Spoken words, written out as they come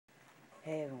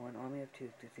Hey everyone, Army of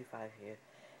 2225 here,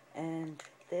 and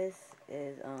this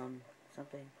is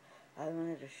something I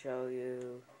wanted to show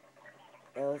you.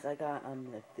 I got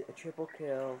a triple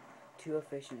kill, 2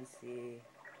 efficiency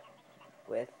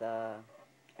with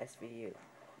SVU.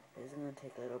 This is gonna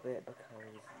take a little bit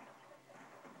because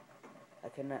I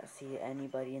cannot see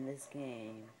anybody in this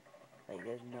game. Like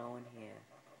there's no one here.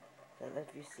 So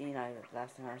if you've seen,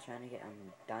 last time I was trying to get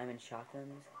diamond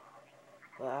shotguns,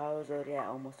 but I was already at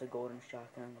almost a golden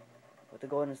shotgun with the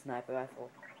golden sniper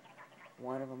rifle.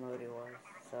 One of them already was.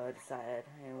 So I decided,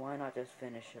 hey, why not just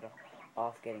finish it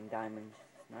off getting diamond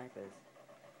snipers?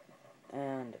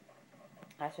 And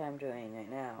that's what I'm doing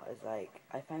right now. Is like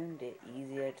I found it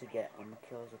easier to get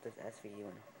kills with this SVU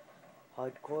and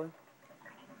hardcore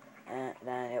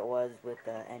than it was with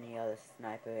any other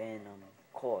sniper in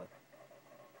core.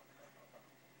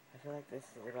 I feel like this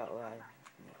is about what I need.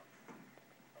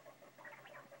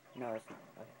 No, it's not.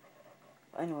 Okay.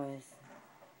 But anyways,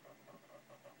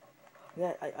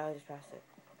 yeah, I just passed it.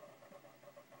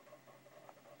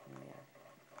 Yeah.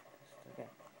 Just, okay.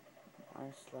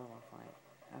 I'm slow-mo fine.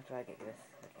 After I get this,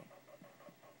 okay.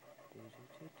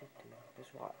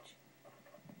 Just watch.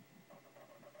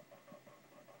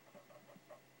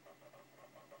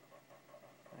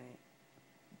 Right.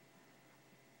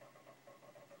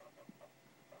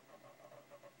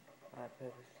 I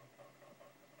purposely.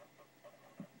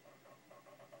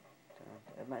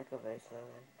 It might go very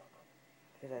slowly.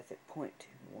 Because that's at 0.21.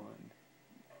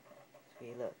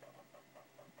 See, look.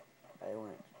 I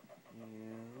went.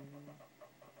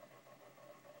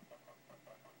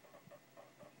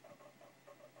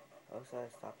 Oh, sorry,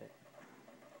 stop it.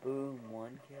 Boom,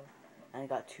 1 kill. And I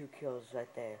got 2 kills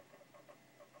right there.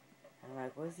 And I'm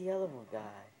like, where's the other one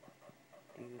guy?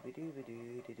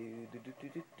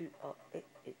 Oh,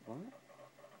 what?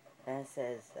 And it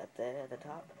says up there at the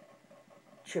top,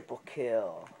 triple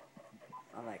kill.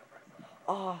 I'm like,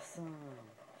 awesome.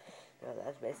 So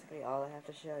that's basically all I have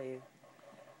to show you.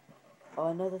 Oh,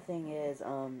 another thing is,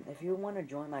 if you want to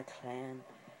join my clan,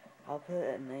 I'll put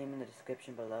a name in the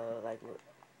description below. Like,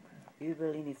 you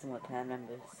really need some more clan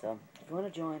members. So, if you want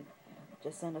to join,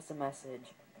 just send us a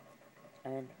message,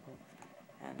 and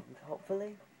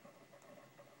hopefully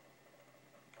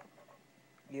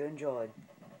you enjoyed.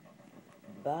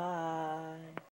 Bye.